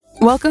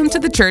Welcome to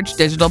the Church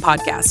Digital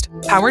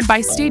Podcast, powered by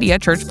Stadia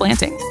Church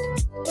Planting.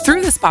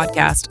 Through this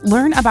podcast,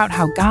 learn about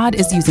how God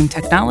is using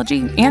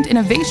technology and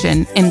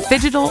innovation in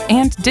phygital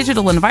and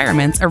digital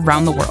environments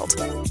around the world.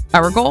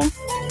 Our goal?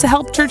 To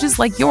help churches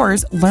like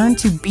yours learn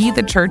to be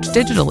the church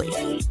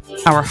digitally.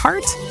 Our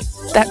heart?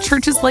 That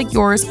churches like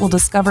yours will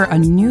discover a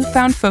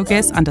newfound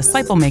focus on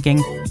disciple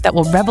making that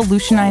will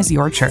revolutionize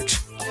your church.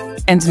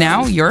 And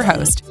now, your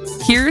host.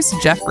 Here's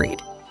Jeff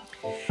Reed.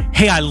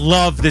 Hey, I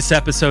love this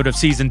episode of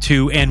Season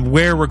 2 and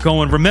where we're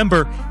going.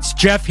 Remember, it's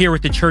Jeff here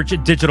with the Church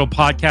Digital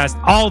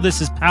Podcast. All this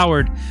is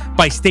powered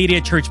by Stadia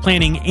Church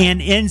Planting.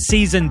 And in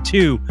Season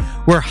 2,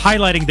 we're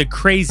highlighting the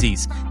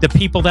crazies, the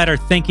people that are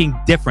thinking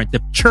different,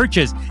 the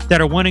churches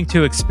that are wanting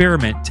to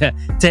experiment,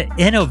 to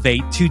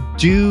innovate, to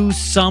do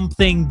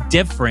something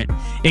different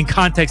in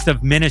context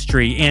of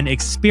ministry and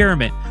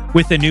experiment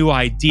with a new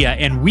idea.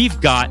 And we've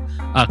got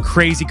a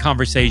crazy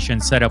conversation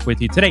set up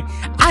with you today.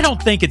 I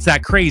don't think it's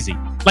that crazy.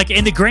 Like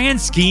in the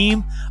grand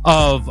scheme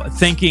of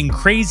thinking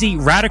crazy,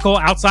 radical,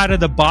 outside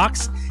of the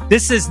box,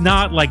 this is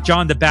not like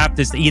John the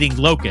Baptist eating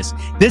locusts.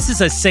 This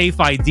is a safe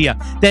idea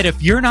that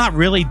if you're not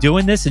really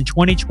doing this in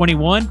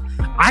 2021,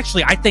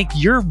 actually, I think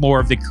you're more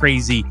of the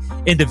crazy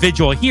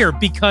individual here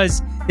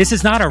because this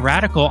is not a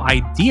radical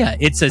idea.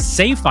 It's a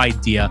safe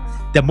idea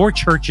that more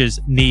churches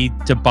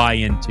need to buy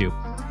into.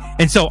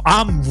 And so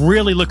I'm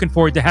really looking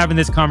forward to having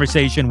this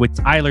conversation with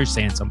Tyler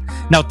Sansom.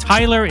 Now,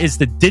 Tyler is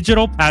the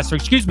digital pastor,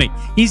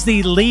 he's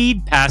the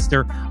lead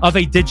pastor of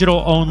a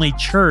digital-only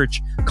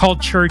church called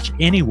Church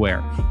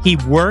Anywhere. He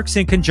works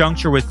in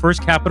conjunction with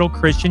First Capital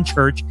Christian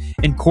Church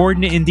in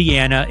Corydon,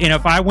 Indiana. And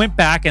if I went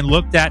back and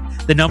looked at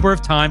the number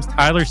of times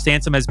Tyler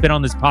Sansom has been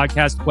on this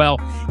podcast, well,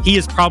 he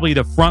is probably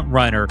the front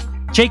runner.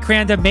 Jay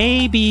Cranda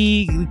may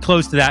be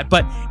close to that,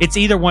 but it's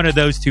either one of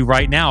those two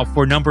right now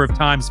for a number of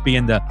times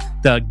being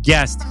the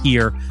guest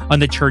here on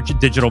the Church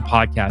Digital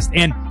Podcast.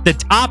 And the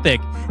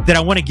topic that I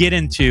want to get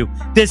into,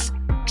 this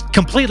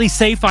completely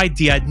safe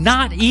idea,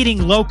 not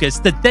eating locusts,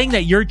 the thing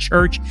that your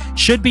church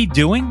should be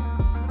doing,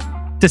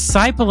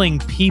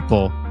 discipling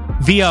people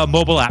via a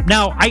mobile app.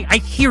 Now, I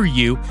hear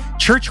you.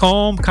 Church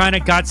Home kind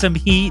of got some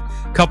heat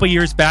a couple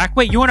years back.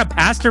 Wait, you want to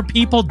pastor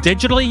people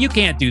digitally? You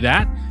can't do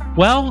that.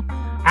 Well,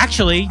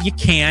 actually, you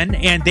can,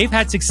 and they've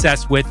had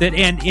success with it.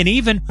 And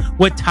even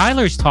what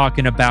Tyler's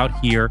talking about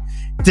here,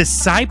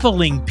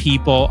 discipling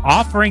people,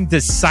 offering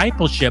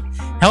discipleship,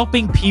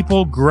 helping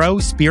people grow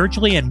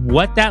spiritually, and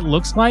what that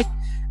looks like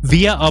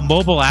via a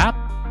mobile app,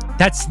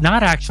 that's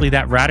not actually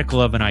that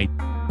radical of an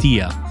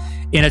idea.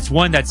 And it's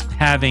one that's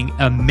having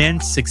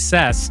immense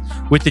success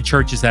with the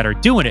churches that are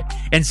doing it.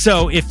 And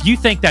so if you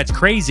think that's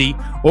crazy,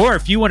 or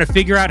if you want to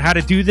figure out how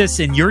to do this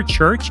in your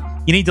church,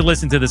 you need to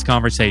listen to this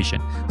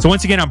conversation. So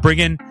once again, I'm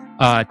bringing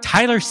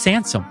Tyler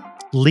Sansom,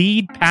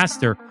 lead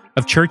pastor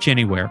of Church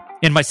Anywhere,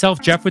 and myself,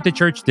 Jeff with the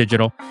Church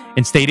Digital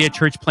and Stadia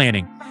Church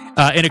Planting,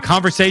 in a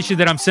conversation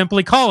that I'm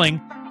simply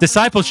calling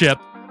Discipleship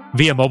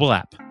via mobile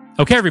app.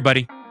 Okay,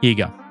 everybody, here you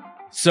go.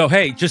 So,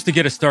 hey, just to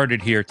get us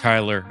started here,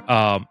 Tyler,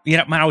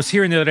 man, I was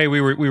hearing the other day, we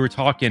were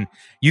talking,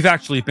 you've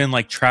actually been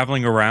like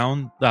traveling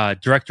around,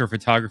 director of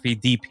photography,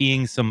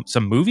 DPing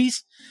some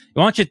movies.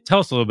 Why don't you tell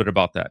us a little bit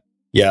about that?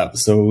 Yeah,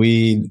 so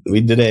we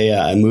did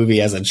a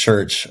movie as a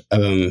church,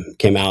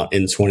 came out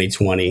in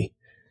 2020,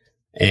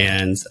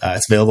 and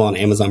it's available on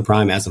Amazon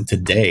Prime as of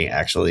today,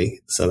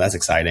 actually. So that's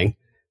exciting.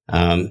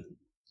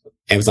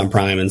 Amazon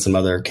Prime and some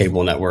other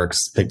cable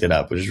networks picked it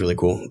up, which is really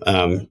cool.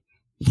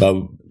 But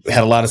we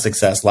had a lot of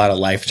success, a lot of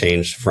life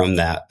change from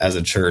that as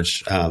a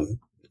church.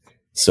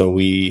 So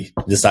we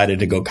decided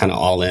to go kind of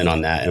all in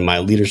on that. And my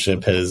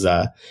leadership has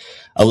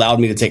allowed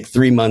me to take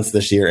 3 months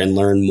this year and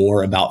learn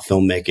more about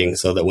filmmaking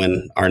so that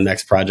when our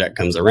next project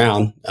comes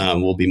around,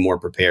 we'll be more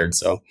prepared.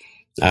 So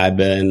I've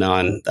been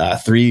on I'll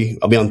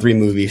be on 3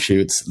 movie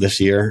shoots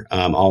this year,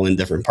 all in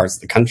different parts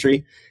of the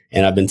country.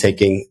 And I've been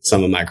taking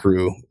some of my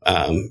crew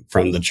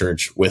from the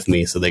church with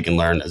me so they can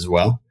learn as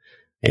well.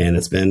 And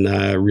it's been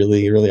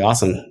really, really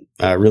awesome.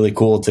 Really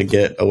cool to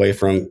get away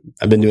from,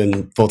 I've been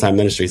doing full-time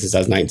ministry since I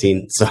was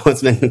 19. So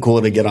it's been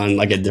cool to get on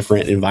like a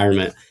different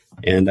environment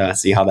and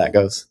see how that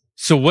goes.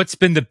 So what's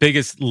been the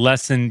biggest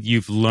lesson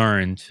you've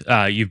learned?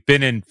 You've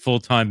been in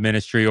full-time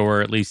ministry,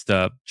 or at least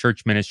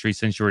church ministry,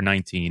 since you were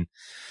 19.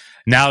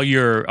 Now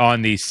you're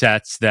on these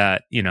sets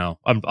that,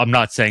 I'm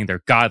not saying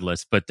they're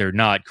godless, but they're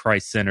not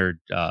Christ-centered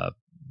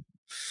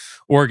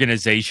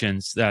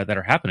organizations that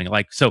are happening.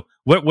 Like, so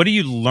what are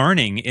you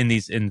learning in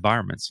these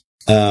environments?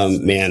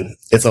 Man,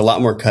 it's a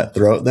lot more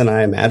cutthroat than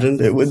I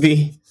imagined it would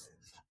be.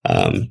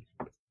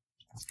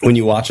 When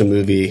you watch a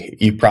movie,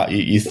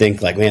 you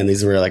think like, man,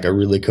 these were like a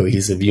really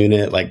cohesive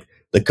unit. Like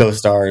the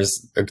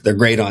co-stars, they're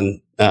great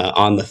on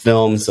the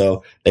film,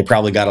 so they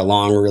probably got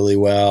along really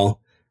well.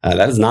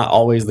 That is not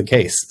always the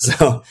case.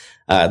 So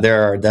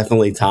there are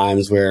definitely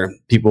times where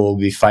people will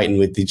be fighting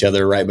with each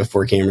other right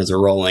before cameras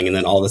are rolling, and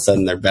then all of a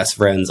sudden they're best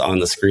friends on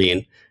the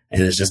screen.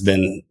 And it's just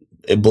been,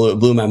 it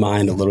blew my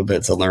mind a little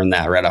bit to learn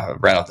that right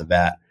off the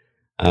bat.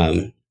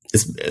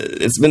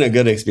 It's been a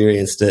good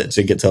experience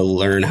to get to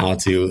learn how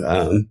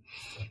to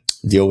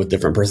deal with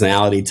different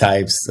personality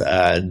types,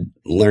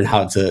 learn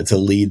how to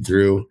lead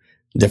through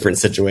different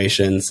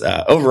situations.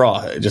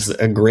 Overall, just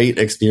a great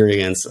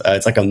experience.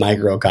 It's like a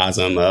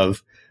microcosm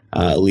of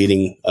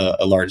leading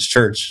a large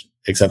church,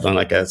 except on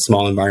like a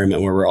small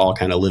environment where we're all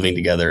kind of living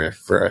together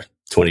for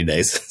 20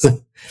 days.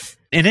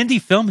 An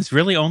indie film is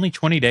really only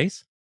 20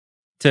 days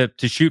to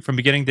shoot from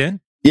beginning to end?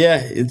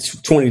 Yeah,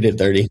 it's 20 to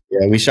 30.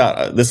 Yeah, we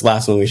shot this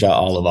last one, we shot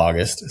all of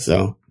August.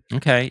 So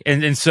okay.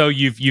 And so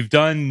you've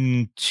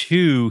done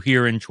 2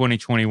 here in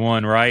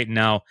 2021, right?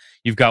 Now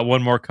you've got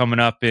one more coming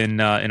up in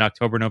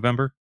October,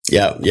 November?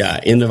 Yeah.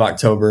 End of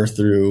October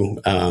through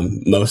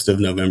most of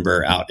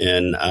November out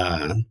in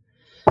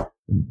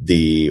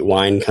the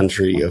wine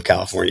country of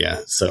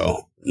California.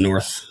 So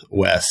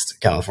Northwest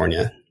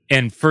California.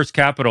 And First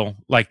Capital,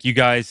 like you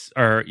guys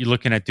you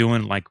looking at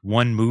doing like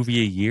one movie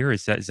a year?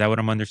 Is that what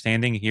I'm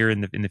understanding here in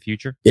the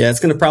future? Yeah,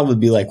 it's going to probably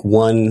be like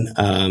one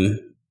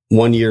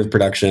year of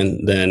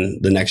production. Then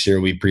the next year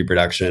will be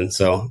pre-production.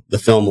 So the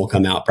film will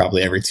come out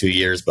probably every 2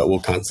 years, but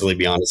we'll constantly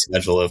be on a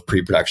schedule of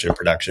pre-production,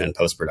 production,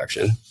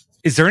 post-production.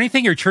 Is there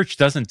anything your church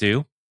doesn't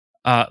do?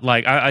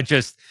 Like I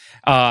just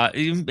a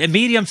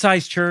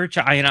medium-sized church.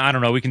 I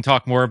don't know. We can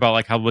talk more about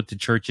like what the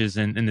church is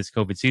in this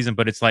COVID season,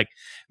 but it's like,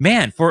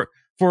 man, for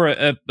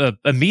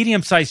a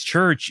medium-sized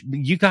church,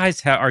 you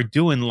guys are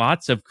doing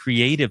lots of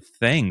creative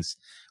things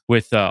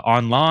with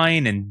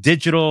online and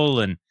digital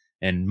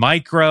and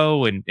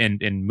micro and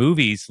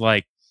movies.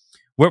 Like,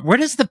 where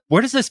does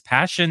this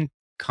passion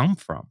come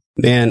from?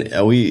 Man,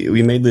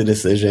 we made the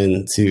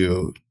decision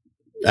to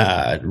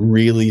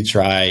really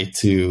try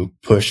to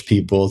push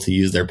people to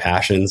use their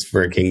passions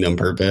for a kingdom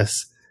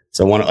purpose.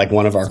 So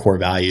one of our core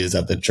values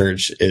at the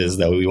church is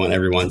that we want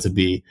everyone to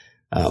be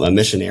a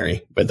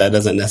missionary, but that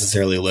doesn't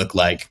necessarily look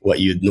like what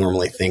you'd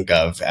normally think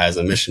of as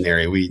a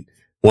missionary. We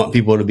want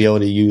people to be able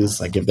to use,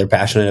 like, if they're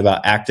passionate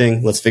about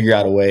acting, let's figure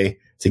out a way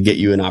to get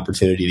you an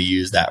opportunity to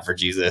use that for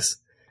Jesus.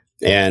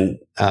 And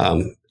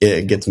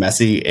it gets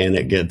messy and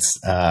it gets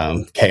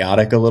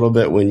chaotic a little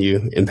bit when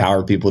you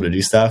empower people to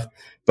do stuff.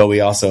 But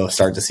we also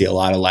start to see a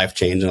lot of life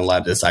change and a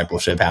lot of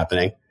discipleship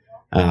happening.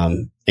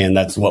 And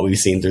that's what we've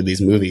seen through these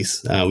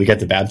movies. We got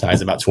to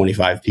baptize about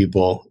 25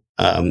 people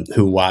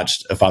who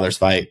watched A Father's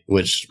Fight,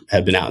 which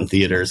had been out in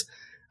theaters.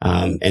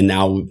 And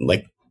now,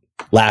 like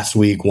last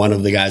week, one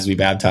of the guys we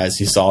baptized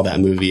who saw that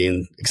movie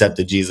and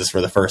accepted Jesus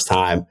for the first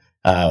time,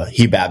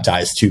 he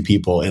baptized 2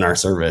 people in our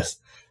service.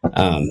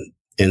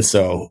 And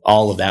so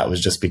all of that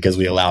was just because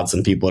we allowed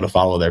some people to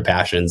follow their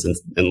passions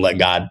and let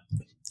God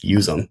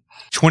use them.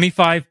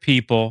 25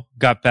 people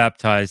got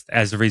baptized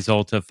as a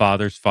result of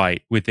Father's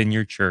Fight within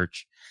your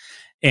church.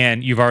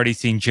 And you've already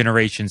seen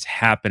generations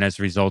happen as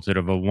a result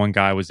of one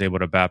guy was able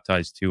to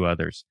baptize 2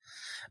 others.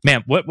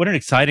 Man, what an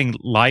exciting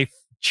life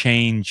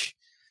change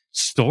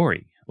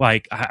story.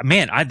 Like,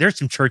 man, there's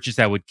some churches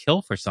that would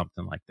kill for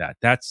something like that.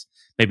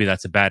 Maybe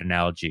that's a bad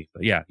analogy,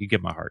 but yeah, you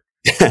get my heart.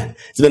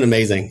 It's been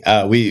amazing.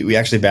 We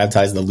actually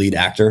baptized the lead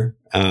actor.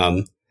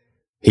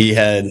 He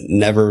had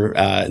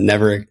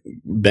never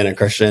been a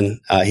Christian.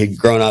 He'd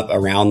grown up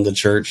around the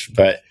church,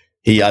 but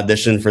he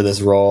auditioned for this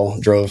role,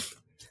 drove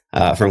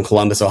from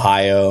Columbus,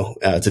 Ohio,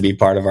 to be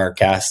part of our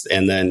cast.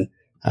 And then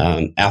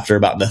after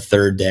about the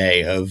 3rd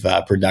day of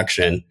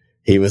production,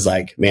 he was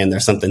like, man,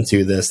 there's something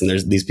to this. And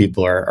these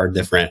people are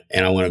different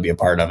and I want to be a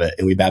part of it.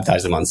 And we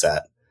baptized him on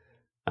set,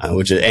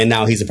 and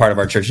now he's a part of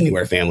our Church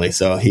Anywhere family.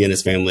 So he and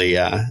his family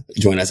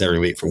join us every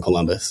week from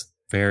Columbus.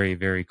 Very,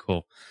 very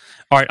cool.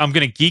 All right, I'm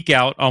going to geek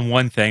out on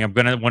one thing. I'm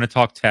going to want to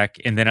talk tech,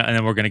 and then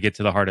we're going to get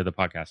to the heart of the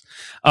podcast.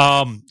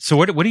 So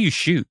what do you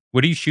shoot?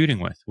 What are you shooting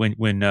with when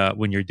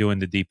you're doing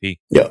the DP?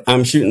 Yeah,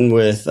 I'm shooting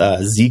with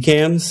Z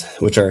cams,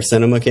 which are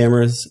cinema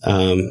cameras.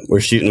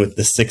 We're shooting with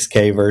the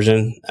 6K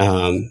version.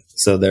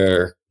 So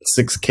they're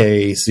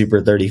 6K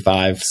Super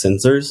 35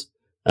 sensors.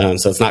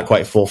 So it's not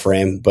quite full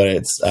frame, but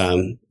it's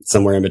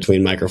somewhere in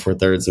between Micro Four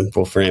Thirds and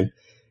full frame.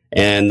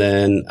 And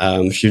then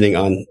shooting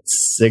on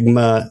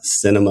Sigma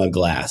Cinema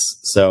glass.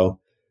 So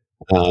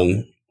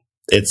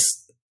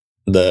it's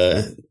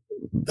the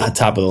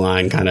top of the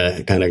line kind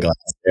of glass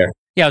there.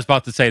 Yeah, I was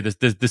about to say the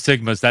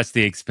Sigmas. That's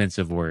the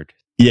expensive word.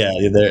 Yeah,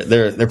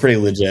 they're pretty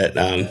legit.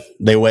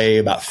 They weigh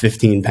about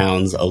 15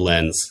 pounds a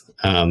lens,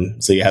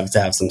 so you have to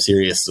have some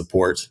serious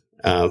support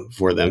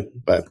for them.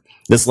 But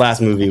this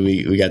last movie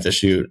we got to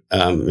shoot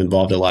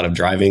involved a lot of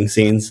driving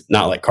scenes,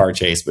 not like car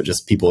chase, but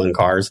just people in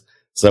cars.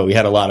 So we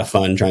had a lot of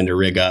fun trying to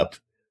rig up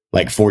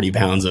like 40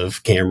 pounds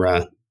of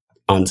camera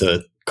onto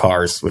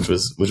cars, which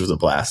was a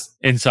blast.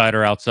 Inside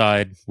or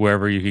outside,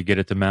 wherever you could get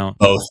it to mount.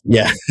 Both,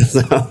 yeah.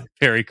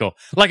 Very cool.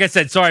 Like I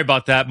said, sorry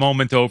about that.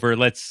 Moment over.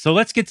 Let's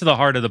get to the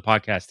heart of the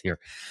podcast here.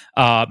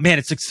 Man,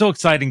 it's so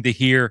exciting to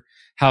hear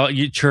how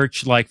your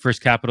church, like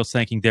First Capital,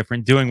 thinking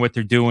different, doing what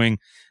they're doing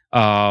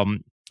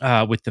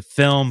with the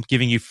film,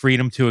 giving you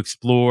freedom to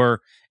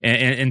explore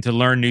and to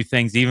learn new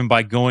things, even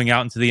by going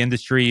out into the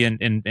industry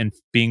and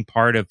being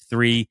part of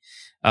 3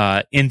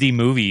 indie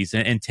movies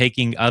and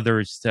taking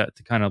others to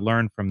kind of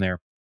learn from there.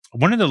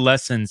 One of the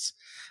lessons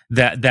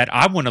that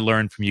I want to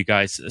learn from you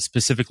guys,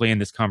 specifically in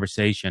this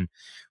conversation,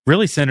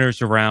 really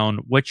centers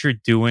around what you're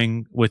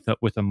doing with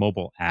a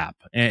mobile app.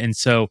 And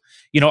so,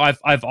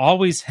 I've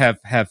always have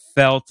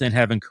felt and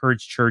have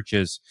encouraged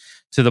churches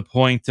to the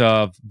point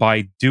of,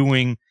 by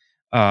doing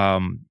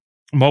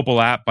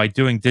mobile app, by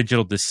doing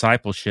digital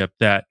discipleship,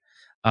 that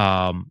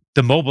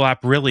the mobile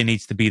app really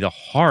needs to be the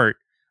heart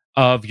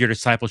of your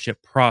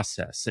discipleship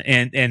process,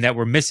 and that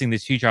we're missing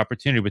this huge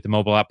opportunity with the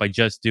mobile app by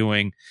just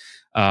doing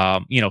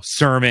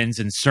sermons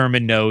and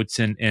sermon notes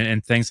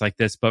and things like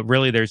this. But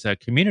really, there's a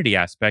community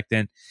aspect,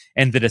 and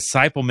the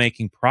disciple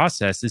making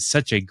process is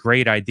such a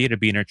great idea to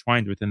be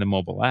intertwined within the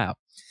mobile app.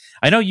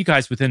 I know you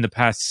guys, within the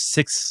past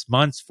 6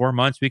 months, 4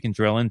 months, we can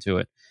drill into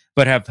it,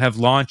 but have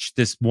launched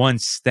this One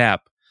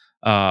Step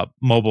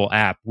mobile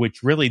app,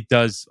 which really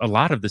does a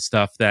lot of the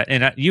stuff that,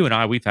 and you and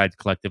I, we've had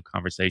collective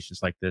conversations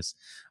like this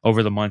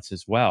over the months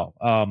as well.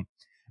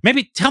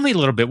 Maybe tell me a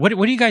little bit, what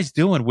are you guys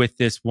doing with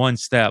this One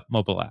Step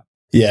mobile app?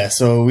 Yeah,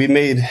 so we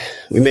made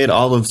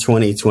all of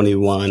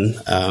 2021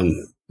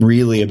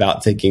 really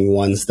about taking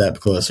one step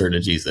closer to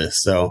Jesus.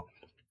 So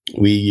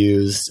we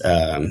used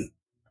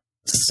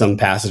some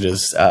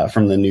passages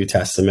from the New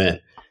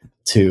Testament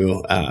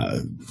to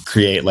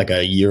create like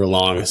a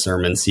year-long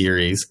sermon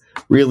series,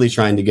 really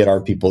trying to get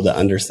our people to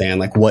understand,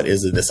 like, what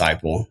is a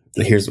disciple?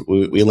 And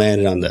we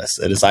landed on this.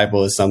 A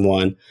disciple is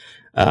someone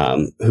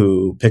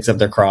who picks up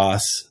their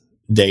cross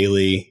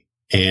daily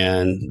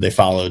and they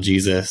follow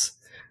Jesus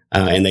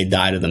and they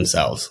die to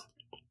themselves.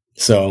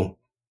 So,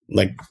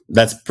 like,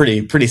 that's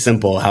pretty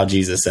simple how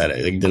Jesus said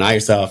it. Like, deny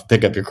yourself,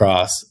 pick up your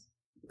cross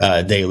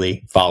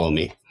daily, follow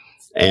me.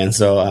 And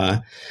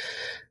so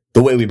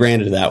the way we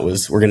branded that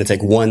was, we're going to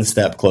take one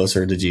step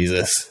closer to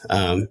Jesus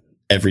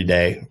every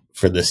day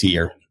for this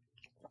year.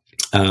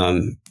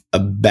 Probably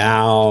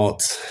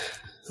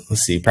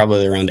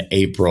around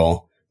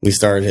April, we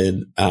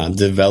started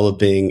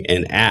developing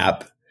an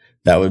app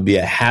that would be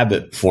a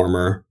habit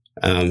former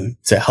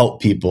to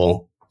help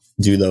people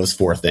do those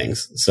 4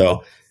 things.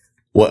 So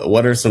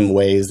what are some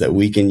ways that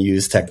we can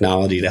use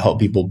technology to help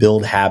people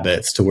build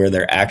habits to where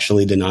they're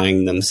actually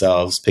denying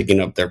themselves, picking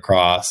up their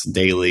cross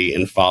daily,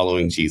 and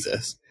following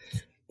Jesus?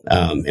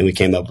 And we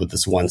came up with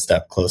this One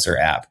Step Closer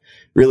app.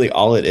 Really,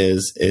 all it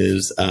is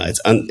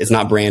it's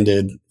not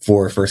branded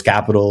for First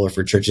Capital or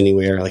for Church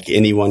Anywhere. Like,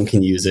 anyone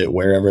can use it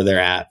wherever they're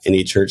at.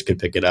 Any church could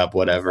pick it up,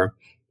 whatever.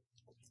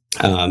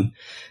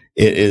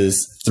 It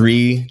is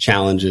 3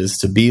 challenges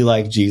to be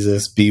like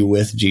Jesus, be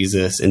with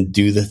Jesus, and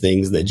do the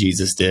things that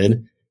Jesus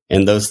did.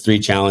 And those 3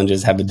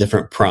 challenges have a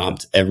different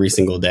prompt every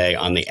single day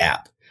on the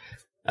app.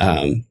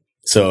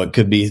 So it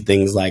could be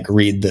things like,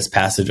 read this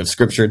passage of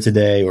scripture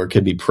today, or it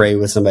could be pray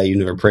with somebody you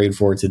never prayed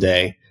for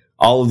today.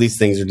 All of these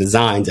things are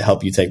designed to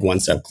help you take one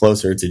step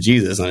closer to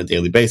Jesus on a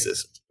daily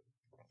basis.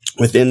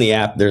 Within the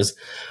app, there's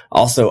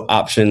also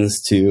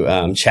options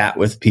to chat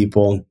with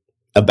people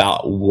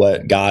about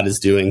what God is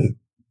doing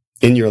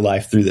in your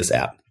life through this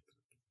app.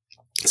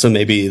 So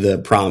maybe the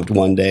prompt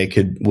one day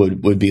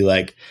would be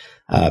like,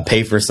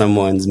 pay for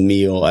someone's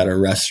meal at a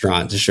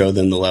restaurant to show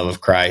them the love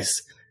of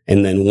Christ.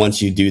 And then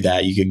once you do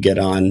that, you could get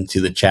on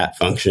to the chat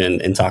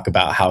function and talk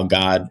about how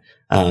God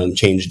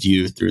changed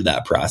you through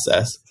that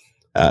process.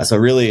 So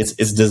really,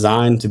 it's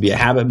designed to be a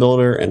habit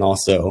builder and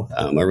also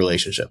a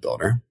relationship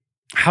builder.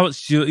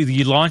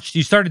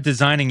 You started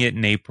designing it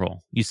in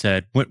April, you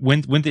said.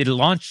 When did it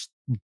launch?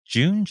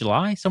 June,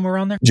 July, somewhere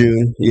around there?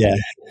 June, yeah.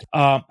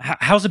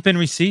 How's it been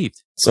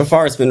received? So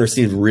far, it's been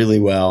received really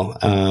well.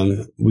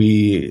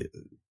 We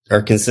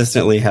are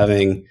consistently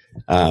having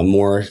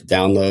more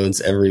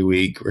downloads every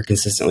week. We're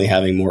consistently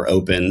having more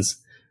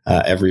opens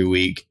every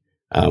week,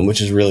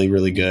 which is really,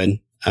 really good.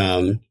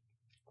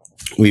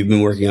 We've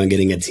been working on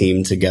getting a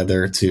team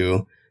together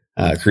to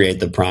create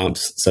the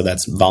prompts. So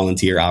that's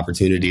volunteer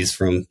opportunities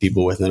from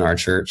people within our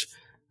church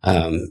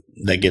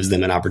that gives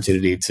them an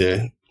opportunity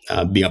to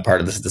be a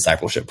part of this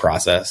discipleship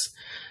process.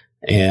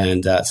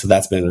 And so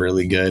that's been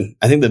really good.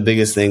 I think the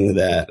biggest thing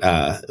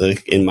that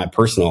like in my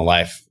personal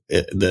life,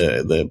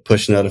 the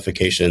push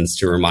notifications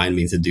to remind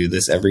me to do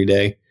this every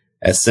day,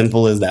 as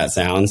simple as that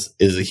sounds,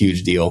 is a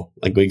huge deal.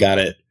 Like, we got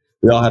it.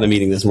 We all had a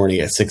meeting this morning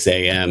at 6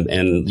 a.m.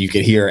 and you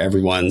could hear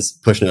everyone's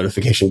push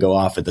notification go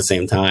off at the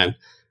same time.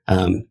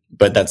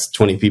 But that's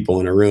 20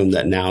 people in a room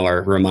that now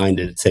are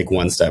reminded to take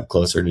one step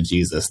closer to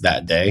Jesus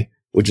that day,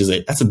 which is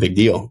that's a big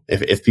deal.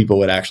 If people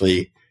would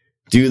actually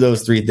do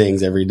those 3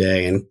 things every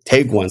day and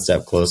take one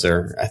step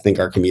closer, I think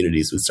our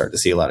communities would start to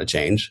see a lot of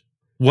change.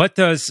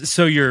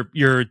 So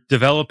you're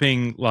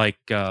developing like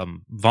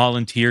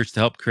volunteers to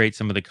help create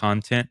some of the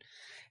content.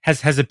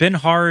 Has it been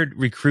hard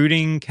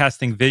recruiting,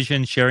 casting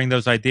vision, sharing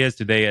those ideas?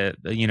 Do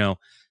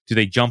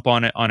they jump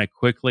on it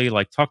quickly?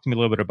 Like, talk to me a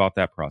little bit about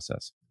that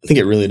process. I think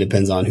it really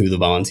depends on who the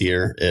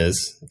volunteer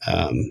is.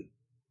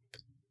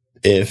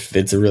 If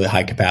it's a really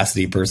high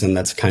capacity person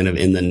that's kind of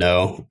in the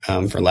know,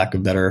 for lack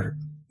of better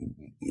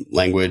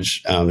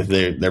language,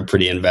 if they're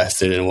pretty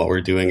invested in what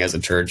we're doing as a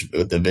church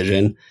with the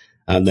vision,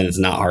 then it's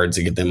not hard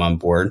to get them on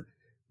board.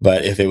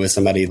 But if it was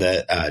somebody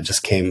that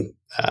just came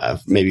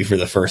maybe for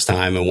the first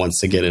time and wants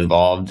to get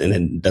involved and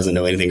then doesn't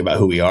know anything about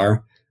who we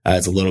are,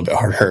 it's a little bit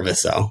harder of a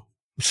sell.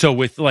 So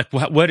with like,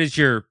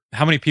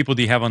 how many people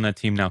do you have on that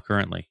team now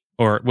currently?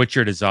 Or what's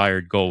your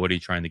desired goal? What are you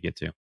trying to get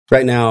to?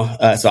 Right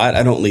now, so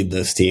I don't lead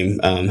this team.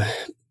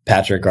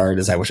 Patrick, our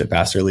discipleship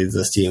pastor, leads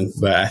this team,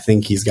 but I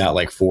think he's got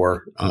like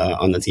 4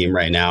 on the team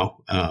right now,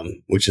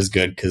 which is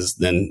good because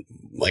then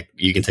like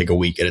you can take a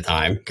week at a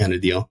time kind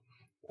of deal.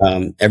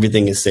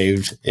 Everything is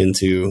saved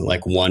into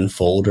like one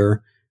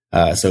folder,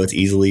 so it's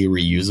easily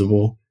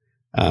reusable.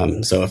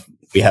 So if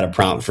we had a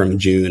prompt from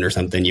June or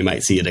something, you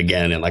might see it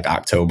again in like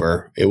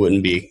October. It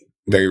wouldn't be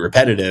very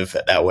repetitive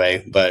that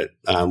way, but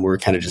we're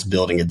kind of just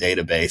building a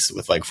database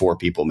with like 4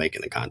 people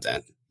making the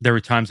content. There were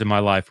times in my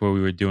life where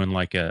we were doing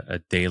like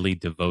a daily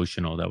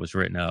devotional that was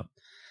written up,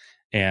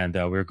 and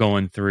we were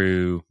going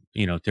through,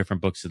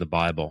 different books of the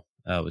Bible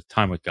with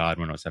Time with God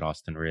when I was at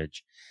Austin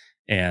Ridge.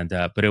 And,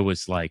 but it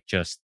was like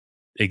just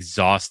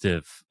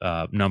exhaustive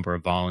number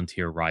of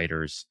volunteer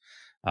writers.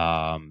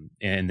 And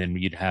then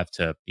you'd have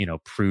to,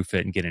 proof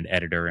it and get an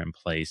editor in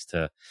place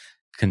to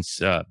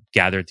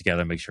gather it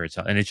together and make sure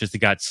and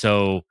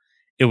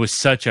it was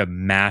such a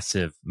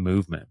massive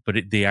movement.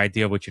 But the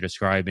idea of what you're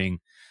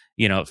describing,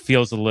 it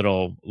feels a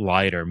little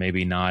lighter,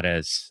 maybe not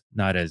as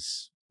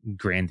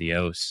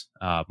grandiose,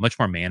 much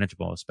more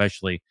manageable,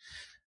 especially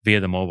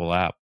via the mobile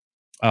app.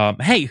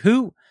 Hey,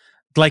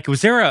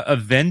 was there a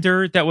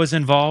vendor that was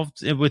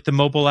involved with the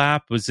mobile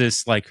app? Was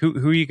this like,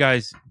 who are you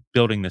guys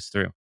building this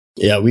through?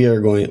 Yeah, we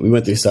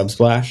went through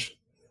Subsplash,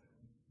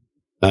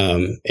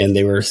 and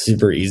they were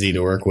super easy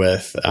to work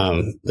with.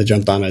 They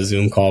jumped on a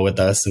Zoom call with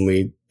us, and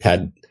we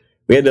had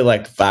to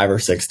like 5 or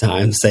 6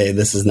 times say,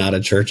 this is not a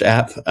church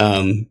app.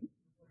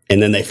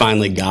 And then they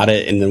finally got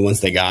it. And then once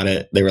they got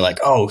it, they were like,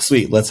 oh,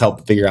 sweet, let's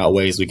help figure out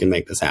ways we can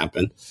make this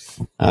happen.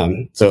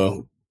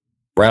 So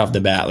right off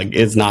the bat, like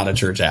it's not a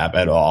church app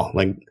at all.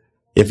 Like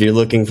if you're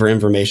looking for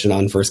information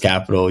on First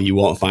Capital, you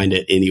won't find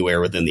it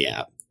anywhere within the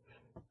app.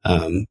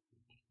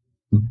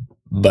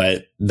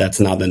 But that's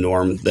not the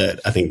norm that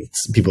I think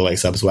people like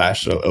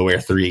Subsplash,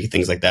 Aware 3,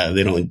 things like that.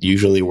 They don't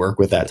usually work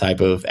with that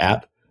type of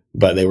app,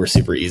 but they were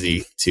super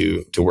easy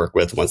to work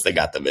with once they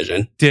got the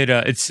vision.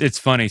 It's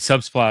funny.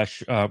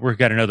 Subsplash, we've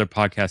got another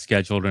podcast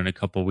scheduled in a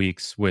couple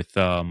weeks with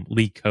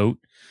Lee Coate,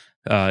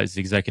 is the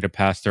executive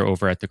pastor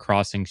over at the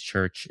Crossings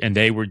Church, and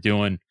they were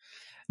doing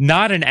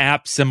not an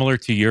app similar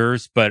to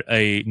yours, but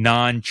a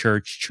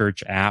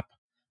non-church app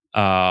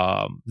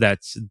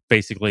that's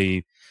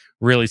basically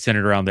really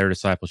centered around their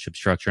discipleship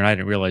structure. And I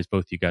didn't realize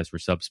both you guys were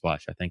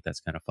Subsplash. I think that's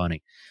kind of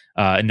funny.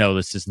 No,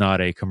 this is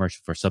not a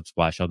commercial for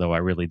Subsplash, although I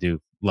really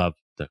do love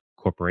the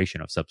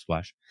corporation of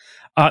Subsplash.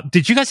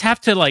 Did you guys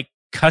have to like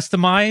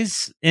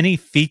customize any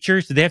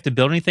features? Did they have to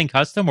build anything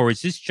custom, or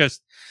is this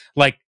just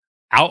like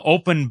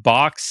open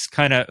box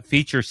kind of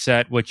feature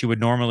set, what you would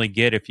normally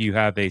get if you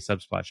have a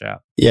Subsplash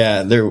app?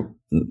 Yeah,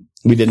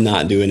 we did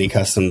not do any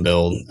custom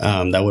build.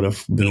 That would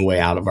have been way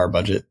out of our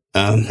budget.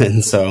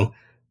 And so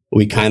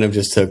we kind of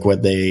just took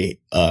what they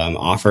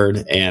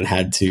offered and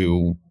had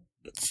to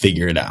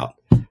figure it out.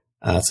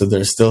 So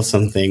there's still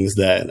some things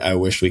that I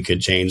wish we could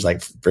change.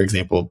 Like, for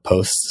example,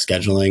 post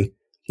scheduling.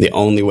 The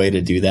only way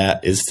to do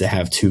that is to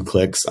have 2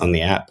 clicks on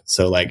the app.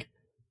 So like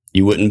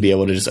you wouldn't be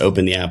able to just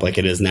open the app like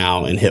it is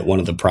now and hit one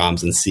of the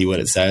prompts and see what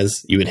it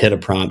says. You would hit a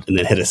prompt and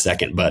then hit a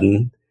second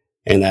button.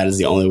 And that is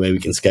the only way we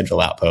can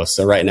schedule out posts.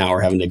 So right now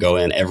we're having to go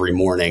in every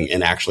morning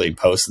and actually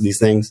post these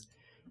things,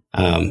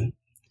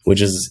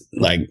 which is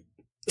like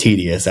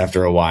tedious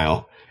after a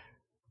while.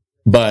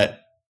 But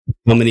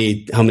how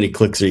many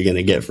clicks are you going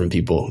to get from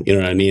people? You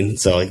know what I mean?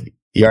 So like,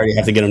 you already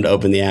have to get them to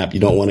open the app. You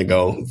don't want to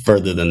go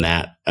further than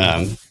that.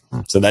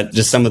 So that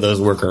just some of those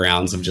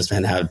workarounds have just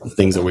been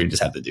things that we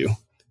just have to do.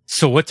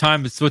 So what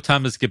time does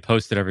it get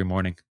posted every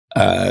morning?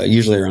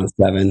 Usually around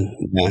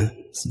 7,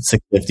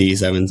 6:50,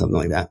 7, something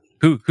like that.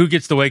 Who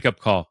gets the wake up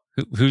call?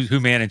 Who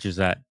manages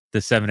that?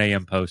 The 7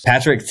 a.m. post?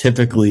 Patrick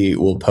typically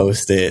will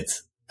post it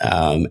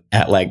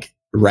at like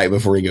right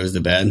before he goes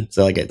to bed.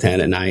 So like at 10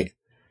 at night.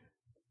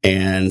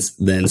 And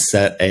then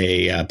set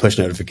a push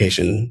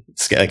notification,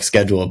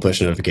 schedule a push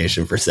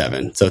notification for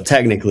 7. So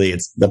technically,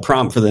 it's the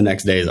prompt for the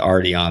next day is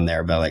already on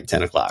there by like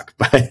 10 o'clock.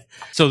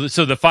 So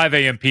the 5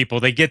 a.m. people,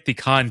 they get the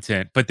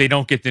content, but they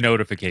don't get the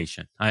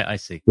notification. I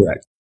see.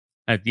 Correct.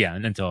 Yeah,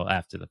 until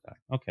after the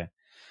fact. Okay,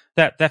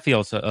 that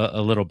feels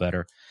a little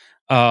better.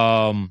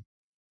 So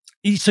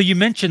you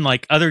mentioned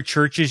like other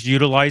churches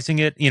utilizing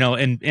it,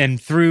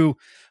 and through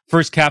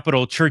First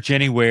Capital Church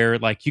Anywhere,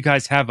 like you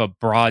guys have a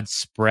broad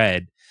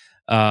spread.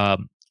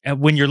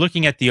 When you're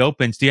looking at the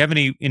opens, do you have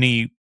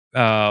any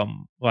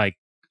like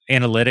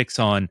analytics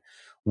on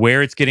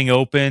where it's getting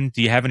open?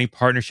 Do you have any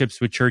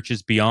partnerships with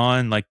churches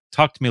beyond? Like,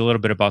 talk to me a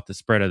little bit about the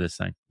spread of this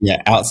thing.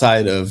 Yeah,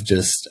 outside of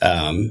just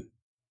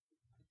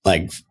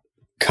like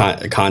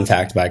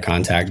contact by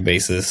contact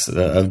basis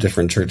of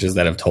different churches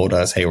that have told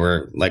us, hey,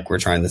 we're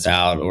trying this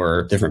out,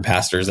 or different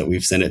pastors that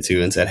we've sent it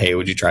to and said, hey,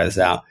 would you try this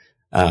out?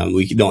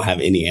 We don't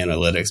have any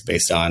analytics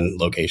based on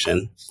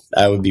location.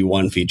 That would be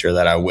one feature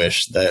that I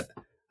wish that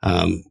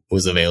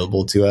was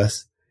available to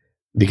us.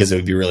 because it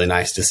would be really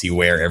nice to see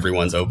where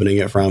everyone's opening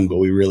it from. But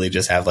we really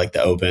just have like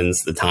the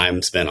opens, the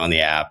time spent on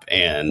the app,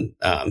 and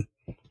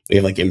we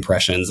have like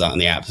impressions on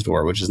the App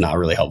Store, which is not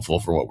really helpful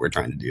for what we're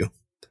trying to do.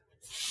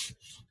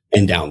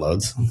 And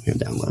downloads. We have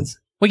downloads.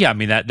 Well, yeah, I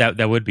mean,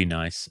 that would be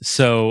nice.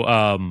 So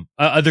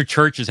other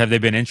churches, have they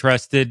been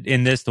interested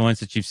in this? The ones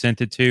that you've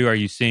sent it to, are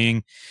you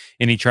seeing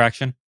any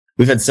traction?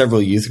 We've had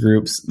several youth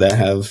groups that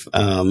have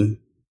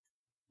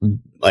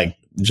like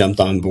jumped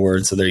on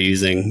board. So they're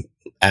using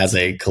as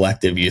a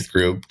collective youth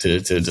group to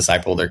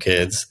disciple their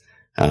kids,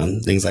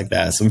 things like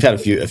that. So we've had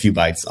a few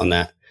bites on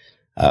that.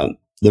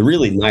 The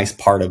really nice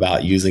part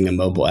about using a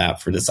mobile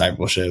app for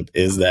discipleship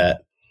is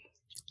that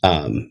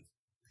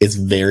it's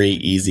a very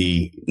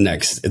easy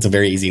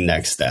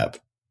next step.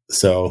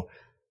 So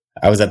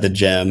I was at the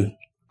gym,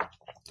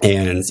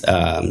 and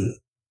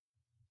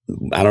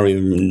I don't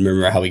even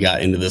remember how we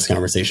got into this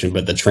conversation,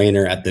 but the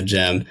trainer at the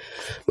gym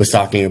was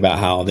talking about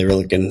how they were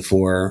looking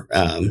for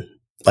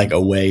like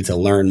a way to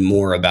learn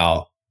more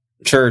about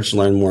church,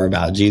 learn more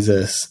about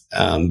Jesus.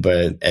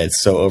 But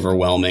it's so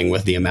overwhelming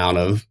with the amount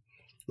of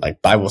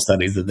like Bible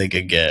studies that they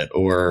could get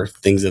or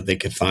things that they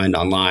could find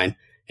online.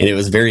 And it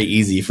was very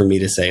easy for me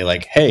to say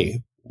like,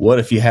 hey, what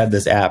if you had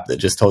this app that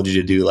just told you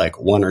to do like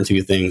one or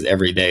two things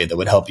every day that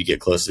would help you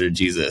get closer to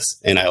Jesus?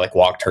 And I like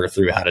walked her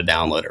through how to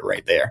download it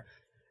right there.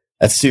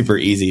 That's super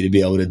easy to be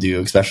able to do,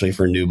 especially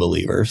for new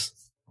believers.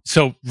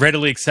 So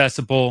readily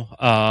accessible.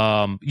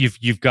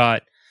 You've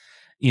got,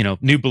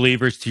 new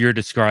believers to your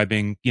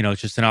describing,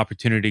 it's just an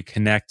opportunity to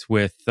connect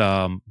with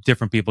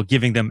different people,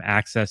 giving them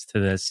access to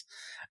this.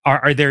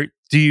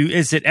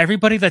 Is it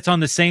everybody that's on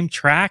the same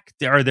track?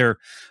 Are there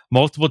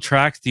multiple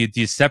tracks? Do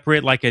you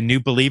separate like a new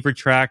believer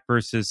track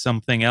versus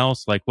something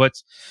else? Like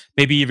what's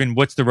the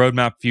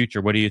roadmap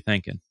future? What are you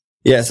thinking?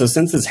 Yeah. So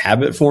since it's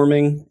habit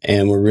forming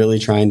and we're really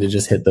trying to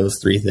just hit those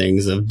three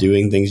things of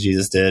doing things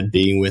Jesus did,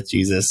 being with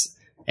Jesus,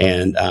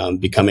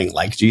 and becoming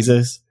like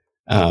Jesus,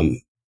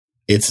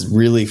 it's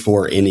really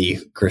for any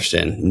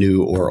Christian,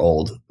 new or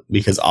old,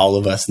 because all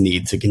of us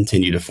need to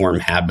continue to form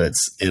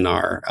habits in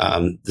our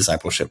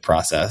discipleship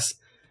process.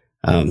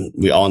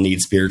 We all need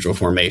spiritual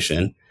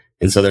formation.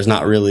 And so there's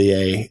not really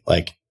a,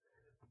 like,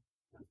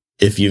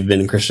 if you've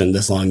been a Christian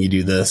this long, you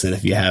do this. And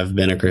if you have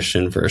been a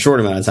Christian for a short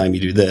amount of time,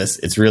 you do this.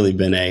 It's really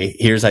been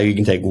here's how you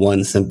can take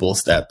one simple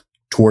step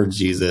towards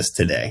Jesus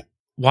today.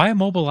 Why a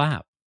mobile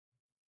app?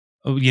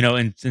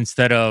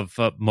 Instead of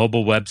a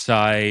mobile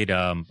website,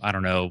 I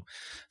don't know,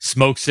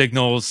 smoke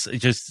signals,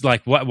 just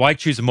like why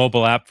choose a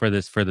mobile app for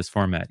this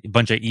format? A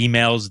bunch of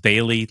emails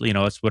daily,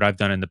 that's what I've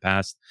done in the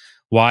past.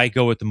 Why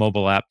go with the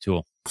mobile app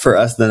tool? For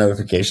us, the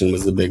notification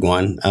was the big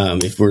one.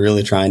 If we're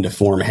really trying to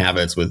form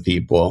habits with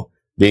people,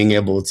 being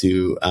able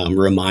to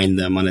remind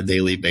them on a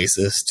daily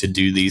basis to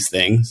do these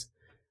things,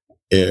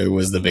 it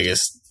was the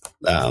biggest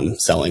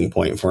selling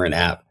point for an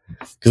app.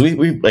 Because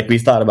we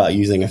thought about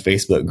using a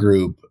Facebook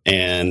group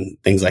and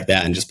things like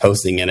that and just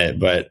posting in it.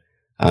 But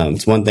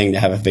it's one thing to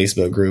have a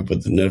Facebook group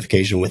with the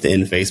notification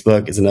within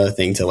Facebook. It's another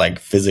thing to like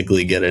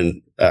physically get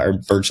in or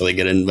virtually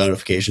get a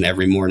notification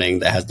every morning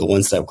that has the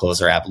One Step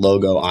Closer app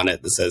logo on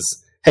it that says,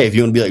 hey, if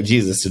you want to be like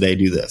Jesus today,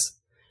 do this.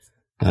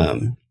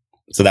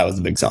 So that was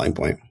the big selling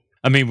point.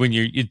 I mean,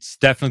 it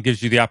definitely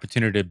gives you the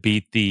opportunity to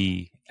beat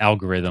the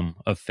algorithm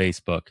of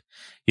Facebook.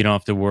 You don't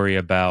have to worry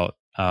about,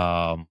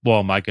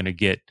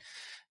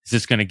 is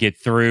this going to get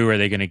through? Are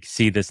they going to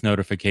see this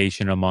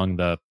notification among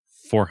the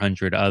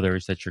 400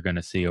 others that you're going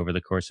to see over the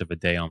course of a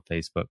day on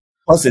Facebook?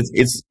 Plus,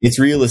 it's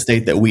real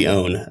estate that we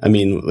own. I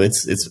mean,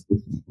 it's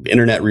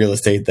internet real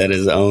estate that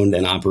is owned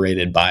and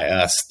operated by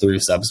us through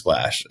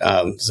Subsplash.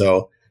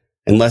 So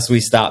unless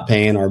we stop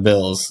paying our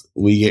bills,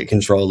 we get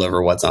control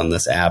over what's on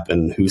this app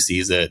and who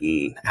sees it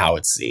and how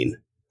it's seen.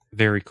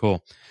 Very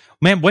cool,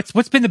 man.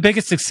 What's been the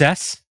biggest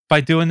success by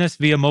doing this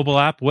via mobile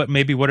app? What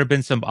have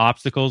been some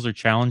obstacles or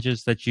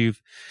challenges that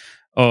you've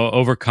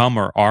overcome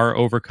or are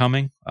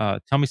overcoming?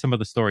 Tell me some of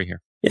the story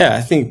here. Yeah,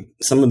 I think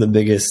some of the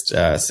biggest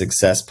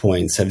success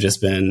points have just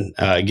been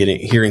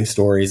hearing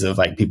stories of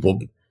like people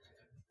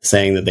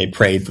saying that they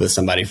prayed with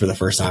somebody for the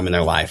first time in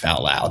their life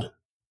out loud.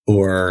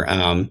 Or,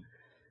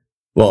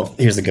 well,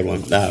 here's a good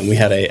one. We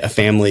had a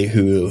family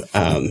who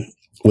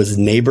was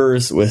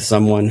neighbors with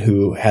someone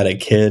who had a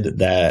kid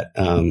that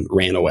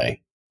ran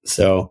away.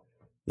 So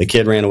the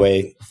kid ran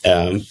away,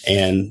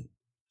 and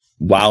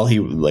while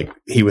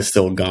he was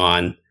still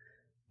gone,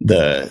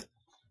 the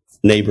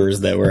neighbors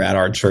that were at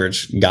our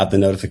church got the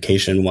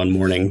notification one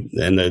morning,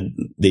 and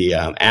the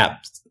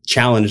app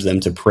challenged them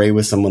to pray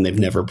with someone they've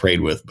never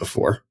prayed with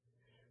before.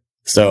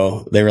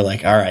 So they were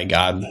like, all right,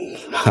 God,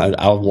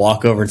 I'll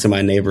walk over to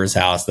my neighbor's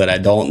house that I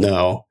don't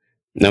know,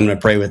 and I'm going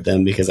to pray with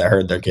them because I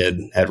heard their kid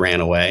had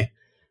ran away.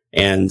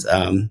 And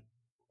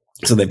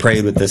so they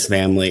prayed with this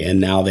family, and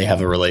now they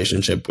have a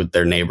relationship with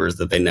their neighbors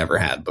that they never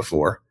had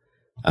before.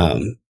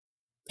 And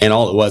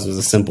all it was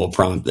a simple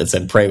prompt that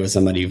said, pray with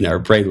somebody you've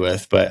never prayed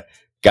with. But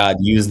God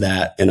used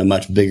that in a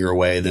much bigger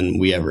way than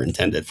we ever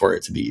intended for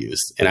it to be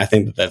used. And I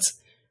think that's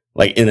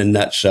like in a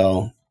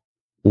nutshell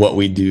what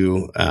we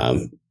do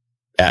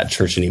at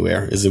Church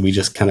Anywhere, is that we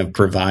just kind of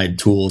provide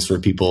tools for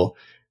people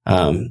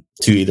to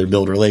either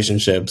build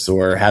relationships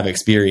or have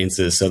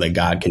experiences so that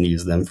God can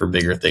use them for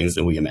bigger things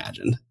than we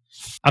imagined.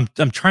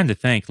 I'm trying to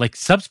think, like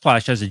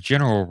Subsplash as a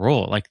general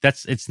rule, like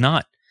it's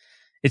not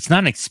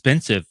an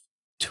expensive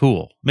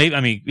tool. Maybe,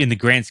 I mean, in the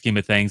grand scheme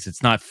of things,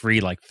 it's not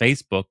free like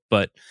Facebook,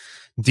 but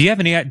do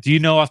you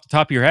know off the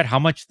top of your head how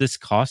much this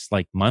costs,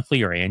 like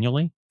monthly or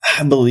annually?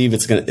 I believe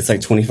it's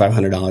like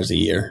 $2,500 a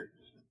year,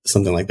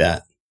 something like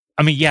that.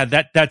 I mean, yeah,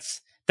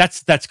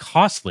 that's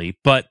costly,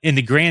 but in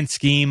the grand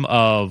scheme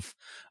of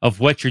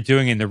what you're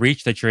doing and the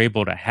reach that you're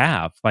able to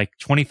have, like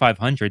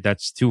 $2,500,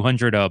 that's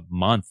 $200 a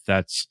month.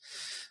 That's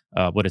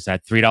what is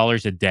that?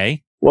 $3 a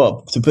day?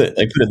 Well, to put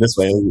it this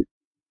way,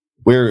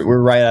 we're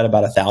right at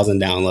about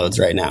 1,000 downloads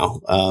right now,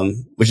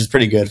 which is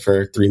pretty good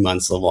for 3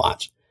 months of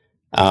launch.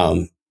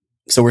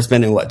 So we're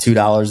spending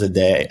 $2 a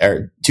day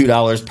or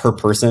 $2 per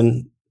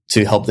person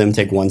to help them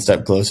take one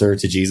step closer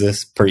to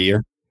Jesus per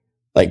year.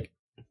 Like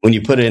when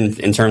you put it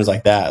in terms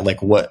like that,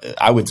 like what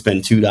I would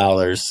spend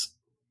 $2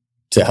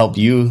 to help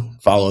you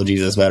follow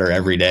Jesus better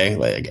every day.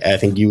 Like I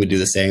think you would do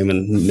the same,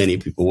 and many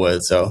people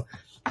would. So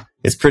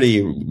it's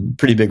pretty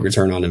big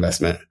return on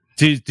investment.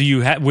 Do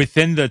you have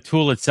within the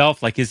tool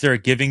itself, like, is there a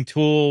giving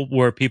tool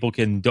where people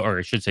can, or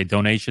I should say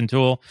donation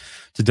tool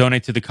to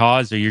donate to the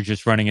cause, or you're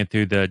just running it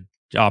through the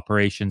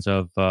operations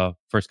of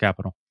First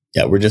Capital?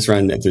 Yeah, we're just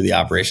running it through the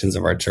operations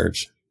of our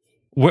church.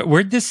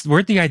 Where'd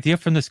the idea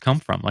from this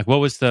come from? Like, what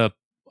was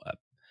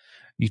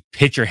you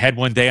hit your head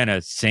one day on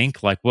a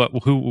sink? Like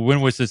when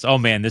was this? Oh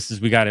man,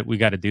 we got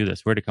to do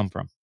this. Where'd it come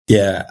from?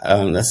 Yeah.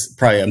 That's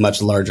probably a much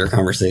larger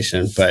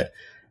conversation, but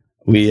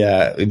we've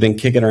been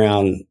kicking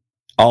around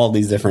all of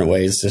these different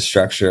ways to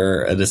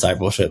structure a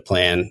discipleship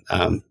plan,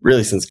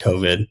 really since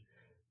COVID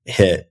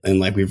hit, and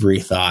like we've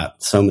rethought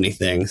so many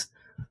things.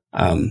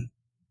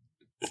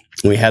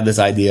 We had this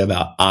idea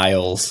about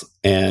aisles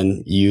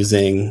and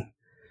using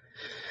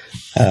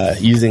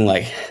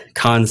like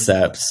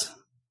concepts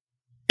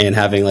and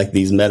having like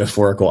these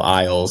metaphorical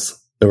aisles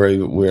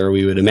where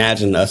we would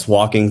imagine us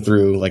walking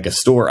through like a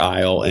store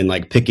aisle and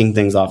like picking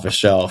things off a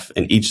shelf,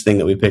 and each thing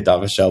that we picked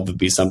off a shelf would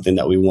be something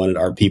that we wanted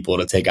our people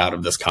to take out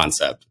of this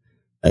concept.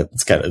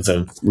 It's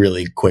a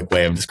really quick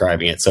way of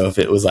describing it. So if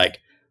it was like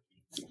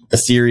a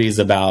series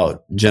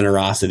about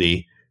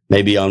generosity,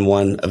 maybe on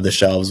one of the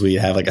shelves we'd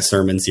have like a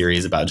sermon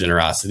series about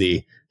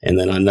generosity, and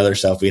then on another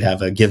shelf we'd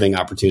have a giving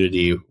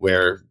opportunity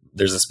where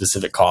there's a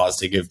specific cause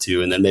to give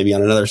to, and then maybe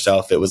on another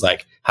shelf it was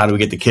like, how do we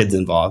get the kids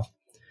involved?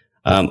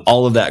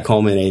 All of that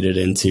culminated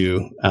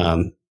into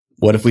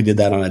what if we did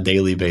that on a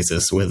daily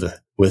basis with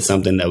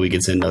something that we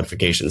could send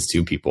notifications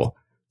to people?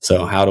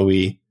 So how do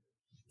we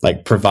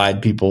like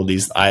provide people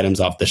these items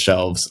off the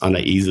shelves on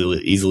an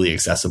easily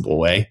accessible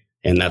way?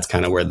 And that's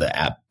kind of where the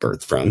app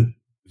birthed from.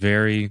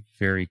 Very,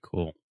 very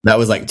cool. That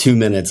was like 2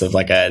 minutes of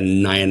like a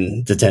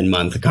 9 to 10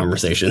 month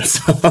conversation.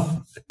 So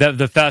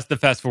the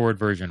fast forward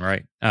version,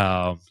 right?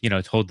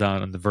 It's hold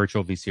down on the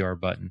virtual VCR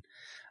button.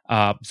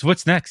 So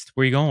what's next?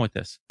 Where are you going with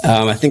this?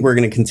 I think we're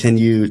going to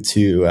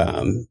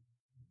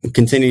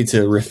continue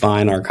to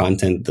refine our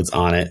content that's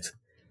on it.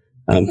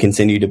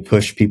 Continue to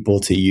push people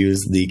to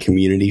use the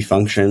community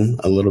function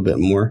a little bit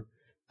more.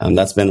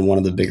 That's been one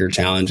of the bigger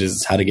challenges,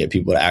 is how to get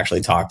people to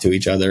actually talk to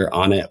each other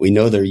on it. We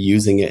know they're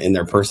using it in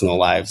their personal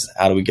lives.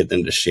 How do we get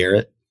them to share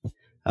it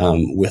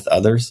with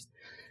others?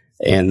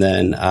 And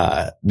then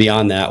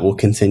beyond that, we'll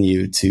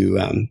continue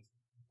to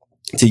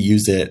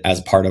use it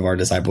as part of our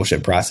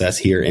discipleship process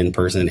here in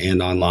person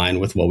and online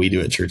with what we do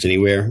at Church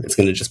Anywhere. It's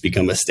going to just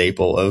become a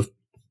staple of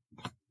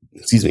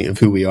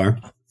who we are.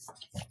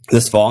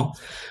 This fall,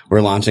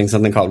 we're launching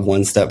something called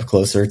One Step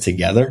Closer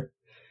Together,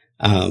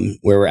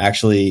 where we're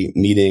actually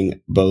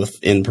meeting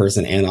both in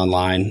person and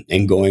online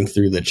and going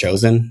through The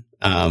Chosen,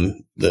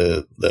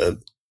 the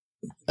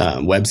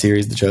web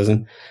series, The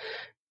Chosen,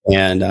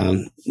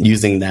 and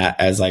using that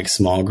as like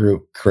small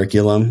group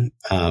curriculum.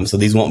 So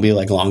these won't be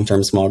like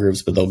long-term small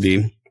groups, but they'll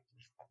be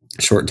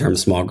short-term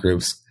small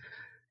groups.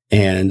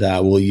 And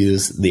we'll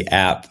use the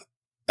app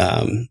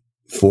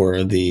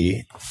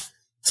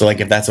so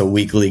like if that's a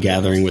weekly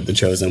gathering with The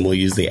Chosen, we'll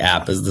use the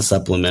app as the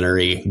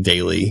supplementary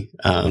daily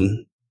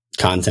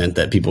content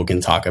that people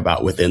can talk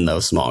about within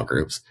those small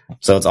groups.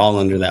 So it's all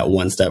under that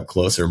One Step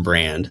Closer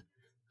brand.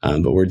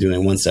 But we're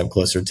doing One Step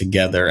Closer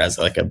Together as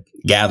like a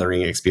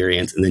gathering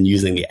experience, and then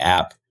using the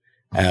app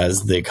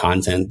as the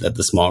content that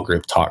the small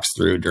group talks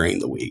through during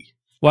the week.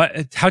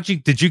 What?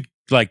 Did you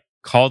like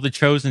call The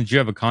Chosen? Did you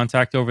have a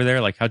contact over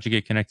there? Like, how'd you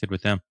get connected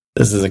with them?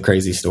 This is a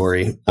crazy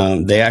story.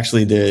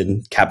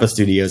 Kappa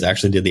Studios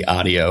actually did the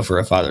audio for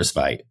A Father's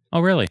Fight. Oh,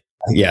 really?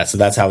 Yeah. So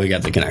that's how we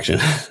got the connection.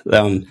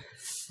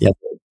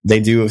 They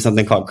do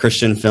something called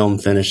Christian Film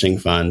Finishing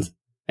Fund.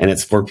 And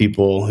it's for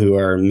people who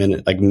are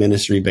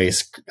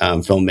ministry-based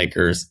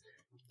filmmakers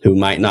who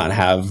might not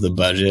have the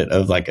budget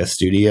of like a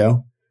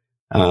studio,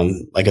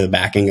 like the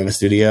backing of a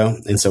studio.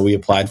 And so we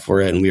applied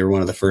for it, and we were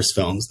one of the first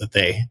films that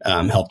they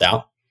helped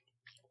out.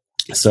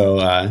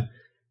 So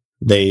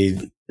they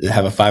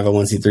have a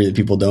 501c3 that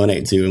people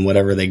donate to, and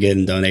whatever they get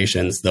in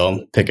donations,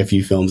 they'll pick a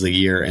few films a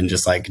year and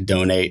just like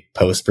donate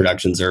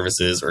post-production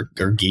services or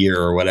gear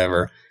or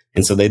whatever.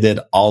 And so they did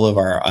all of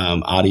our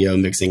audio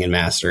mixing and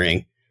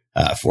mastering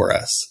for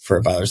us for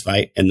A Father's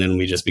Fight. And then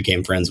we just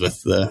became friends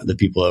with the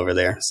people over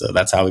there. So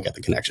that's how we got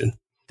the connection.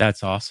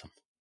 That's awesome,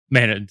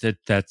 man.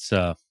 That's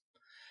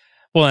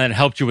well, and it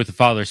helped you with The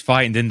Father's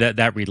Fight, and then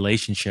that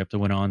relationship that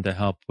went on to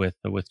help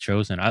with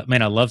Chosen. I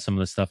love some of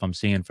the stuff I'm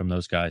seeing from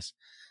those guys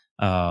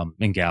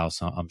and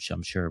gals.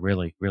 I'm sure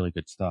really, really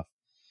good stuff.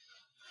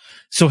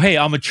 So, hey,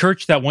 I'm a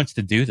church that wants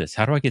to do this.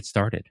 How do I get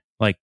started?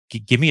 Like,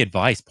 give me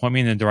advice, point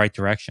me in the right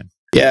direction.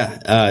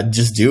 Yeah,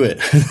 just do it.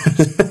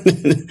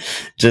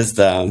 Just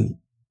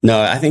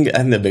no, I think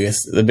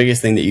the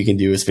biggest thing that you can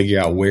do is figure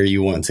out where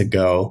you want to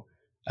go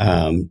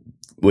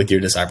with your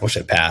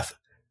discipleship path.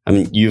 I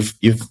mean, you've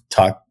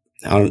talked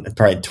on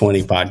probably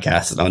 20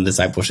 podcasts on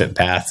discipleship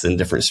paths and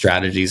different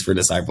strategies for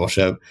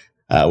discipleship,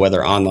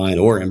 whether online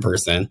or in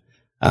person.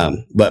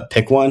 But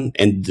pick one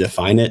and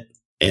define it,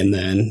 and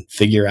then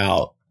figure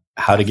out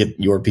how to get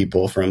your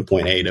people from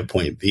point A to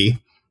point B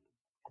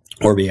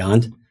or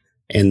beyond.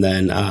 And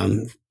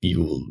then you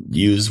will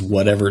use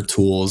whatever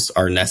tools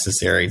are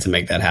necessary to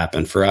make that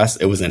happen. For us,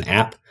 it was an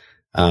app,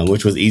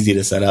 which was easy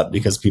to set up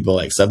because people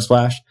like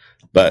Subsplash.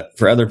 But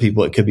for other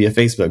people, it could be a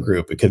Facebook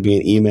group. It could be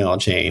an email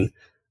chain.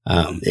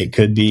 It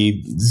could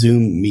be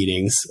Zoom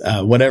meetings,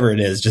 whatever it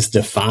is. Just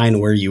define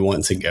where you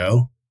want to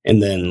go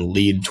and then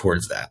lead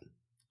towards that.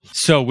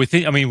 So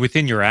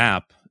within your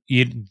app,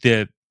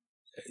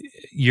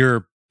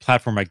 your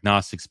platform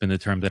agnostic's been the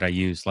term that I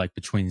use, like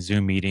between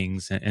Zoom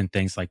meetings and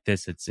things like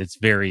this. It's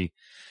very,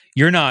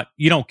 you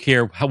don't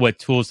care what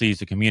tools they use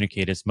to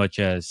communicate as much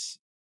as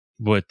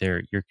what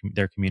they're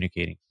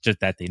communicating, just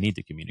that they need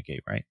to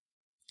communicate, right?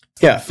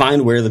 Yeah.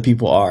 Find where the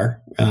people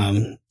are,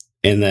 and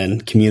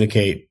then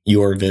communicate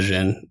your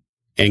vision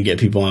and get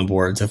people on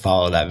board to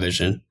follow that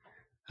vision.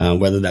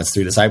 Whether that's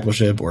through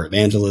discipleship or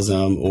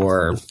evangelism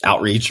or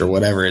outreach or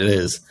whatever it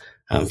is.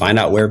 Find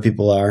out where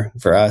people are.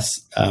 For us,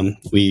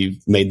 we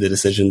made the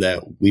decision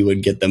that we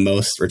would get the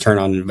most return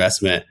on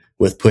investment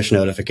with push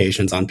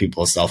notifications on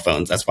people's cell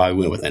phones. That's why we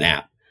went with an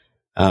app.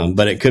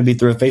 But it could be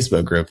through a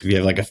Facebook group. If you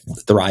have like a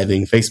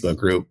thriving Facebook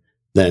group,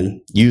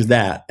 then use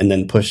that and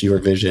then push your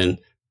vision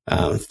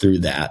through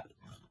that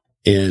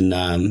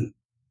in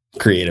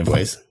creative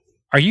ways.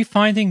 Are you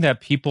finding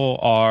that people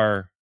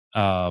are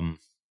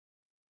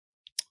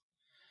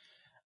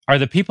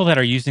the people that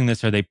are using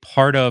this, are they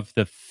part of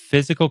the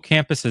physical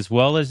campus as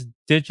well as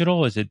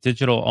digital? Is it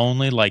digital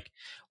only? Like,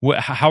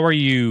 how are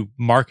you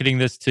marketing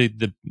this to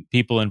the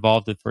people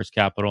involved at First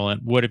Capital, and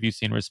what have you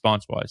seen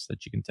response-wise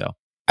that you can tell?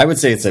 I would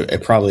say it's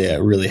probably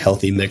a really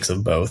healthy mix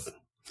of both,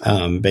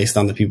 based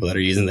on the people that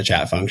are using the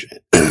chat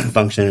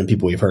function and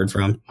people we've heard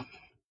from.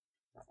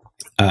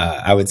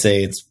 I would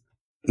say it's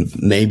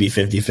maybe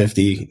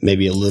 50-50,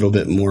 maybe a little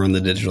bit more on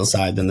the digital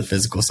side than the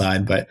physical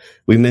side, but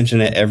we mention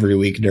it every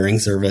week during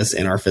service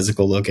in our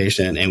physical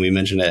location, and we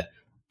mention it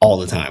all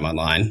the time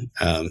online.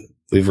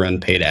 We've run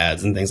paid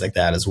ads and things like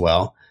that as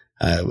well,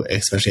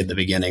 especially at the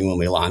beginning when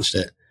we launched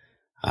it.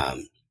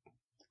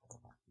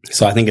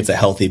 So I think it's a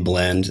healthy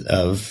blend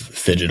of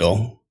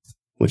phygital,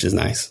 which is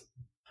nice.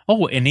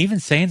 Oh, and even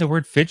saying the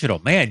word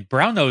phygital, man,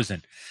 brown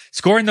nosing,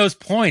 scoring those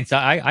points.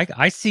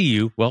 I see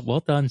you.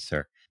 Well done,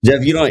 sir.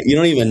 Jeff, you don't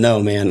even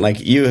know, man. Like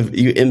you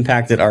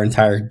impacted our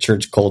entire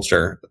church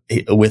culture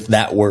with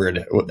that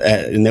word,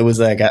 and it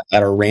was like at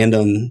a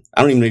random.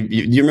 I don't even. Do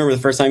you remember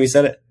the first time you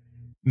said it?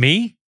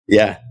 Me?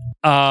 Yeah.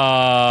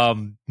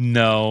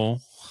 No,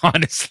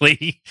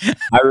 honestly.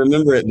 I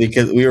remember it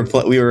because we were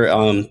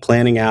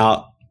planning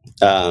out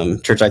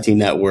Church IT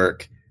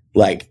Network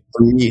like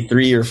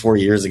three or 4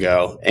 years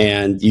ago,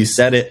 and you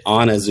said it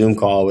on a Zoom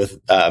call with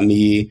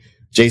me,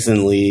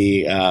 Jason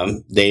Lee,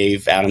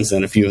 Dave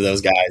Adamson, a few of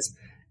those guys.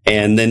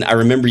 And then I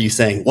remember you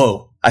saying,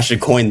 "Whoa, I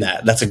should coin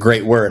that. That's a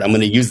great word. I'm going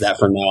to use that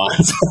from now on."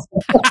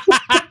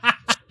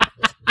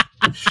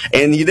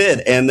 And you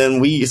did. And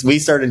then we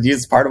started to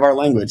use part of our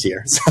language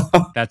here. So.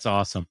 That's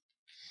awesome.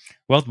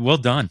 Well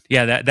done.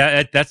 Yeah,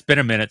 that's been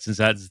a minute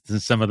since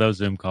some of those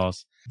Zoom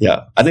calls.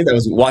 Yeah, I think that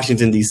was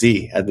Washington,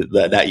 D.C.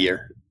 that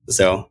year.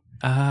 So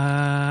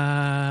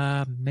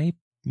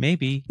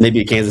maybe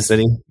Kansas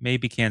City.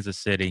 Maybe Kansas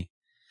City.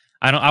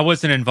 I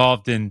wasn't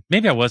involved in.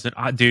 Maybe I wasn't,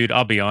 dude.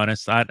 I'll be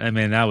honest. I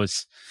mean, that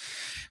was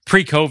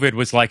pre-COVID.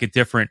 Was like a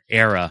different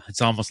era.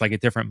 It's almost like a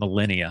different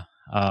millennia.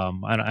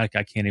 I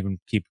can't even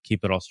keep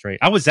it all straight.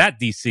 I was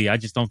at DC. I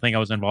just don't think I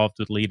was involved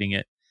with leading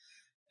it,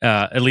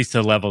 at least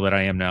to the level that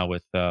I am now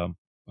with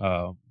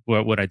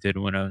what I did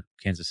when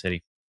Kansas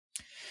City.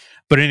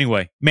 But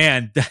anyway,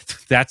 man,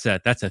 that's a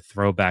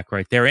throwback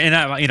right there. And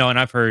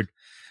I've heard.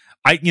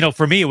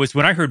 For me, it was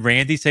when I heard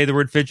Randy say the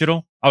word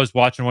phygital. I was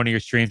watching one of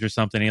your streams or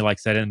something. And he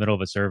said it in the middle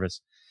of a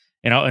service,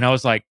 and I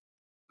was like,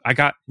 "I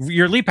got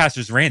your lead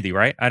pastor's Randy,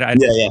 right?" I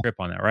didn't trip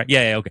on that, right?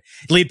 Yeah, okay.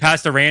 Lead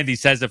pastor Randy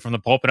says it from the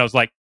pulpit. I was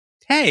like,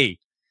 "Hey,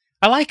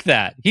 I like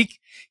that. He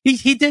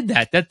did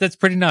that. That's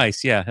pretty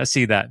nice. Yeah, I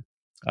see that.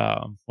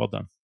 Well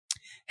done."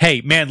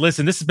 Hey, man,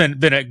 listen, this has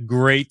been a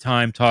great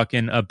time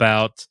talking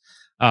about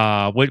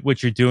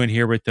what you're doing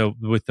here with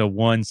the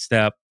One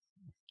Step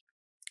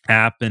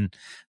app and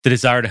the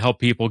desire to help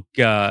people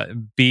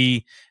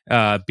be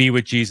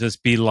with Jesus,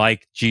 be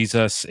like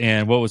Jesus,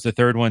 and what was the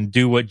third one?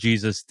 Do what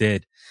Jesus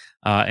did,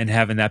 and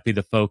having that be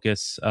the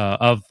focus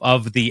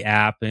of the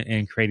app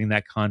and creating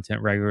that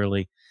content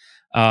regularly.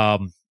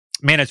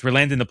 Man, as we're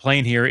landing the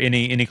plane here,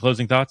 any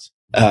closing thoughts?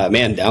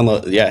 Man,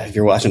 download. Yeah, if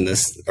you're watching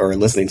this or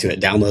listening to it,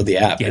 download the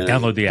app. Yeah,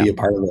 download the app. Be a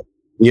part of it.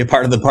 Be a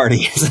part of the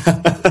party.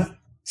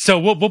 So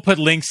we'll put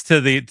links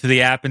to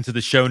the app into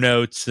the show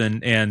notes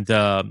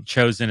and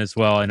Chosen as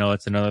well. I know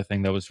that's another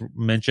thing that was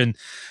mentioned.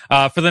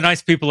 For the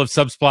nice people of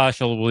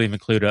Subsplash, we'll even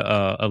include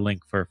a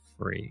link for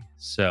free.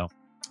 So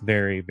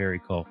very,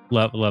 very cool.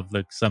 Love I've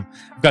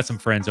got some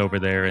friends over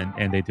there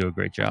and they do a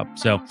great job.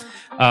 So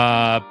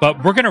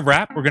but we're gonna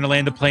wrap. We're gonna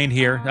land the plane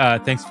here.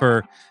 Thanks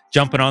for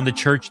jumping on the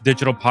Church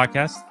Digital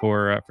podcast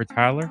for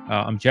Tyler.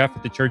 I'm Jeff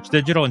at the Church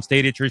Digital and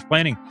Stadia Church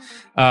Planning.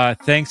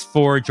 Thanks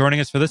for joining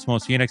us for this one. We'll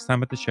see you next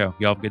time at the show.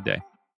 Y'all have a good day.